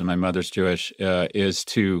Judaism, my mother's Jewish, is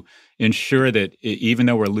to ensure that even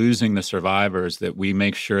though we're losing the survivors, that we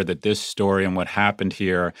make sure that this story and what happened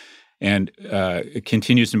here and it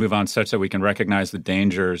continues to move on such that we can recognize the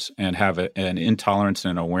dangers and have an intolerance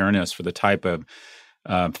and awareness for the type of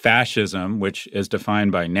fascism, which is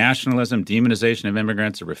defined by nationalism, demonization of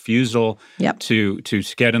immigrants, a refusal to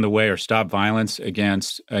get in the way or stop violence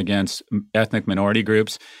against ethnic minority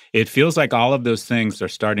groups. It feels like all of those things are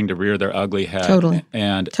starting to rear their ugly head. Totally.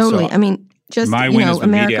 So, I mean, just,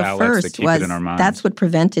 America First that's what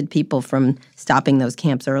prevented people from stopping those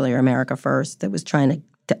camps earlier. America First, that was trying to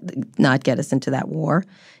not get us into that war.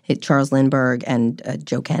 Charles Lindbergh and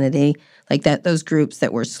Joe Kennedy, like that, those groups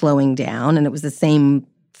that were slowing down, and it was the same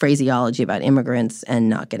phraseology about immigrants and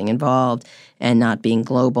not getting involved and not being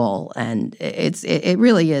global, and it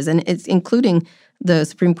really is, and it's including the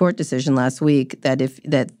Supreme Court decision last week that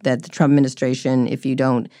that the Trump administration, if you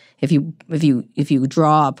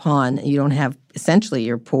draw upon, you don't have, essentially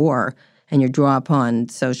you're poor, and you draw upon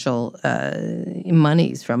social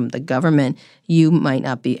monies from the government, you might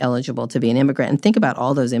not be eligible to be an immigrant. And think about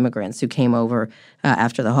all those immigrants who came over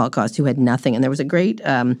after the Holocaust who had nothing. And there was a great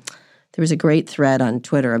thread on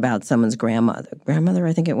Twitter about someone's grandmother,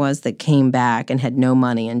 I think it was, that came back and had no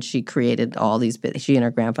money, and she and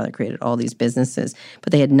her grandfather created all these businesses,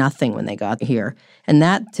 but they had nothing when they got here. And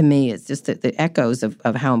that, to me, is just the echoes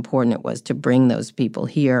of how important it was to bring those people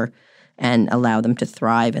here and allow them to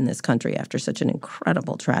thrive in this country after such an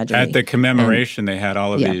incredible tragedy. At the commemoration, they had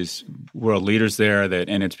all of these world leaders there,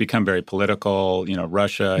 and it's become very political.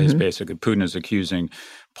 Russia is basically, Putin is accusing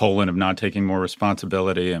Poland of not taking more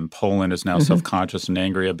responsibility, and Poland is now self-conscious and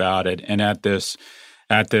angry about it. And at this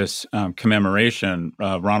commemoration,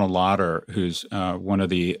 Ronald Lauder, who's one of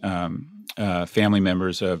the family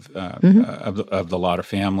members of the Lauder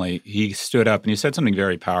family, he stood up and he said something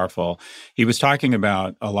very powerful. He was talking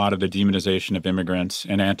about a lot of the demonization of immigrants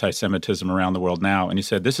and anti-Semitism around the world now, and he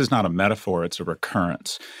said, this is not a metaphor, it's a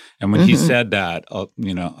recurrence. And when he said that,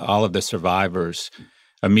 all of the survivors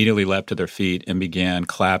immediately leapt to their feet and began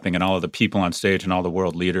clapping, and all of the people on stage and all the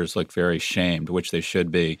world leaders looked very shamed, which they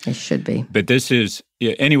should be. They should be. But this is,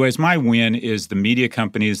 anyways, my win is the media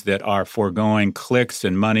companies that are foregoing clicks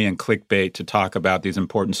and money and clickbait to talk about these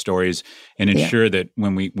important stories and ensure that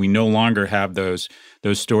when we no longer have those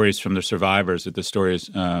stories from the survivors, that the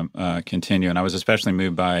stories continue. And I was especially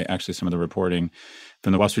moved by actually some of the reporting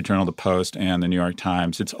from the Wall Street Journal, the Post, and the New York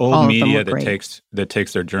Times. It's old media that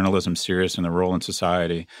takes their journalism serious and their role in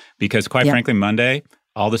society. Because quite frankly, Monday,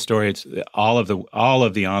 all the stories, all of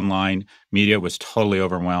the online media was totally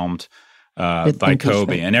overwhelmed by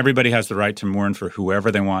Kobe. And everybody has the right to mourn for whoever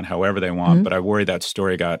they want, however they want. But I worry that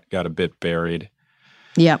story got a bit buried.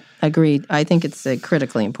 Yeah, agreed. I think it's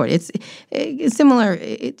critically important. It's similar.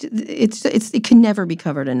 It can never be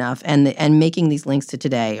covered enough, and making these links to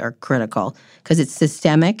today are critical because it's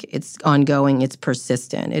systemic, it's ongoing, it's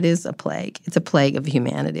persistent. It is a plague. It's a plague of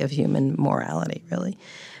humanity, of human morality, really.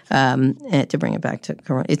 And to bring it back to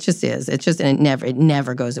Corona, it just is. It's just, and it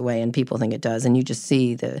never goes away, and people think it does, and you just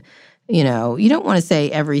see you don't want to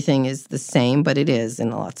say everything is the same, but it is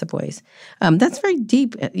in lots of ways. That's very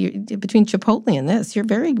deep between Chipotle and this. You're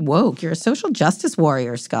very woke. You're a social justice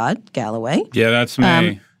warrior, Scott Galloway. Yeah, that's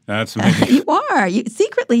me. That's me. You are.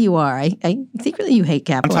 Secretly, you are. Secretly, you hate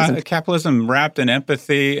capitalism. Capitalism wrapped in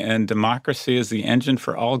empathy and democracy is the engine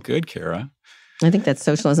for all good, Kara. I think that's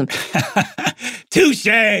socialism.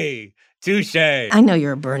 Touche! Touche. I know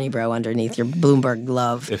you're a Bernie bro underneath your Bloomberg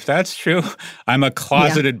glove. If that's true, I'm a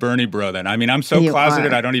closeted Bernie bro then. I mean, I'm so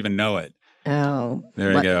closeted I don't even know it. Oh.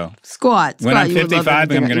 There you go. Squat. When I'm 55, I'm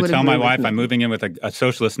going to tell my wife I'm moving in with a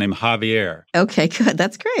socialist named Javier. Okay, good.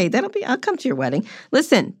 That's great. I'll come to your wedding.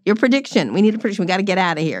 Listen, your prediction. We need a prediction. We got to get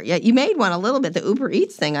out of here. Yeah, you made one a little bit. The Uber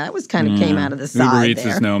Eats thing, that was kind of came out of the side. Uber Eats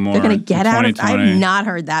is no more. They're going to get out of it. I have not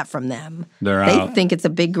heard that from them. They're out. They think it's a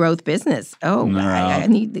big growth business. Oh, I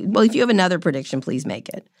need. Well, if you have another prediction, please make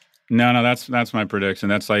it. No, that's my prediction.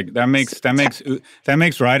 That's like that makes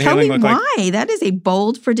ride hailing look like. Tell me why. That is a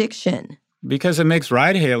bold prediction. Because it makes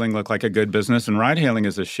ride-hailing look like a good business, and ride-hailing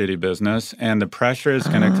is a shitty business, and the pressure is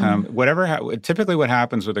going to come. Typically what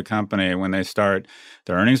happens with a company when they start,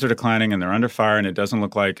 their earnings are declining and they're under fire, and it doesn't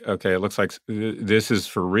look like, okay, it looks like this is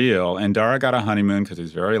for real. And Dara got a honeymoon because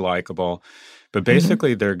he's very likable. But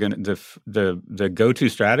basically, they're going to the go-to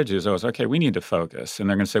strategy is always, okay, we need to focus. And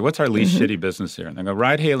they're going to say, what's our least shitty business here? And they go,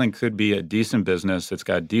 ride-hailing could be a decent business. It's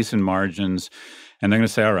got decent margins. And they're going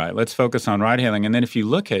to say, all right, let's focus on ride-hailing. And then if you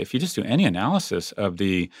just do any analysis of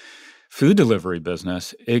the food delivery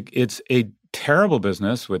business, it's a terrible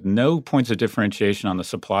business with no points of differentiation on the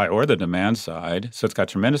supply or the demand side. So it's got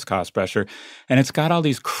tremendous cost pressure. And it's got all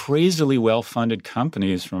these crazily well-funded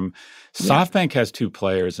companies from SoftBank has 2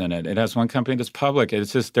 players in it. It has one company that's public.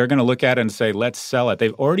 It's just they're going to look at it and say, let's sell it.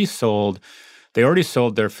 They've already sold They already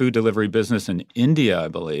sold their food delivery business in India, I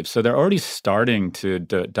believe. So they're already starting to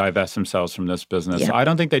divest themselves from this business. Yeah. I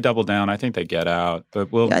don't think they double down. I think they get out. But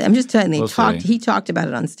I'm just telling you, he talked about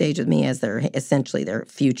it on stage with me as essentially their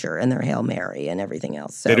future and their Hail Mary and everything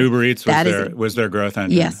else. So that Uber Eats was their growth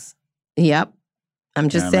engine. Yes. Yep. I'm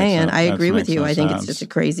just saying. I agree with you. I think it's just a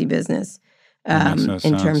crazy business. In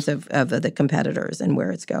terms of the competitors and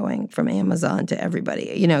where it's going, from Amazon to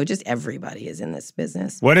everybody. Just everybody is in this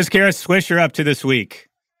business. What is Kara Swisher up to this week?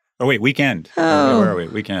 Oh, wait, weekend. Oh. Where are we?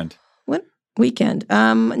 Weekend. What weekend?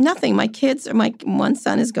 Nothing. My one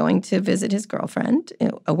son is going to visit his girlfriend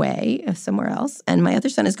away somewhere else, and my other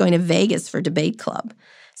son is going to Vegas for debate club.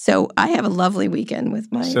 So I have a lovely weekend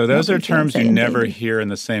with my So those are terms you never hear in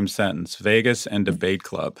the same sentence, Vegas and debate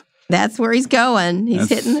club. That's where he's going. He's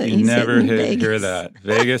hitting Vegas. You never hear that.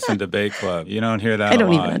 Vegas and debate club. You don't hear that I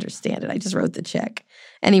don't even understand it. I just wrote the check.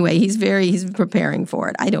 Anyway, he's preparing for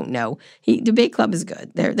it. I don't know. Debate club is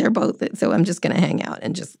good. They're both. So I'm just going to hang out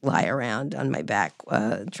and just lie around on my back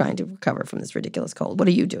trying to recover from this ridiculous cold. What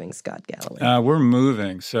are you doing, Scott Galloway? We're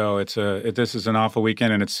moving. So this is an awful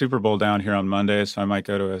weekend, and it's Super Bowl down here on Monday, so I might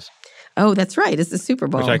go to Oh, that's right. It's the Super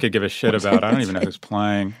Bowl. Which I could give a shit about. I don't even know who's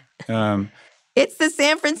playing. It's the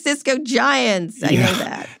San Francisco Giants. I know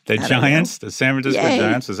that. The Giants? The San Francisco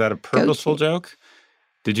Giants? Is that a purposeful joke?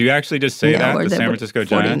 Did you actually just say that? The San Francisco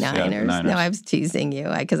Giants? 49ers. Yeah, no, I was teasing you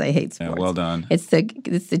because I hate sports. Yeah, well done. It's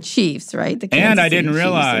the Chiefs, right? The and I didn't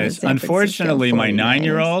realize, unfortunately, my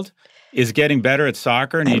 9-year-old is getting better at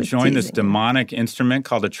soccer, and he joined this demonic instrument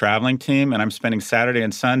called a traveling team, and I'm spending Saturday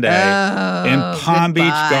and Sunday in Palm Beach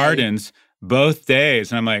Gardens both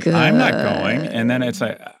days. And I'm like, I'm not going. And then it's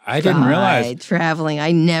like, I didn't realize. Traveling.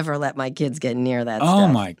 I never let my kids get near that stuff. Oh,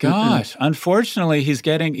 my gosh. Unfortunately,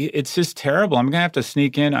 it's just terrible. I'm going to have to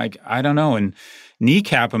sneak in, I don't know, and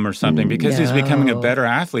kneecap him or something because he's becoming a better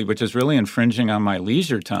athlete, which is really infringing on my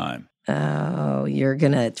leisure time. Oh, you're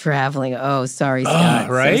going to traveling. Oh, sorry, Scott.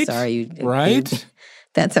 Right? So sorry. Right?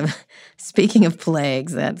 Speaking of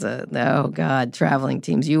plagues, oh God, traveling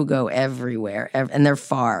teams, you go everywhere, and they're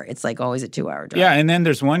far. It's like always a 2-hour drive. Yeah, and then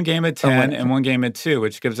there's one game at 10 and one game at 2,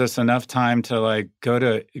 which gives us enough time to like go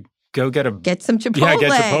get some Chipotle. Yeah,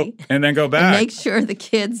 get Chipotle, and then go back. And make sure the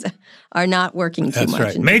kids are not working too much.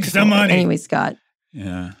 That's right. Make some money. Anyway, Scott.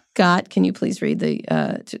 Yeah. Scott, can you please read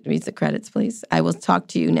the credits, please? I will talk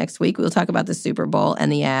to you next week. We'll talk about the Super Bowl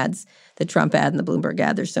and the ads, the Trump ad and the Bloomberg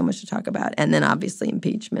ad. There's so much to talk about. And then obviously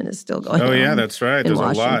impeachment is still going on. Oh, yeah, that's right. There's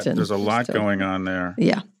Washington. There's a lot going on there.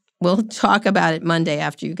 Yeah. We'll talk about it Monday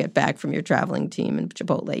after you get back from your traveling team and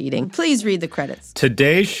Chipotle eating. Please read the credits.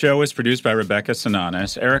 Today's show is produced by Rebecca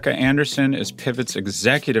Sananes. Erica Anderson is Pivot's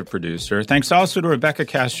executive producer. Thanks also to Rebecca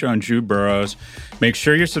Castro and Drew Burrows. Make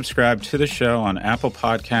sure you're subscribed to the show on Apple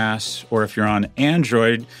Podcasts, or if you're on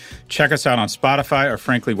Android, check us out on Spotify or,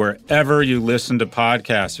 frankly, wherever you listen to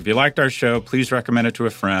podcasts. If you liked our show, please recommend it to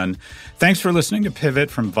a friend. Thanks for listening to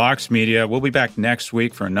Pivot from Vox Media. We'll be back next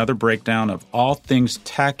week for another breakdown of all things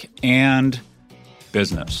tech and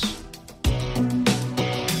business.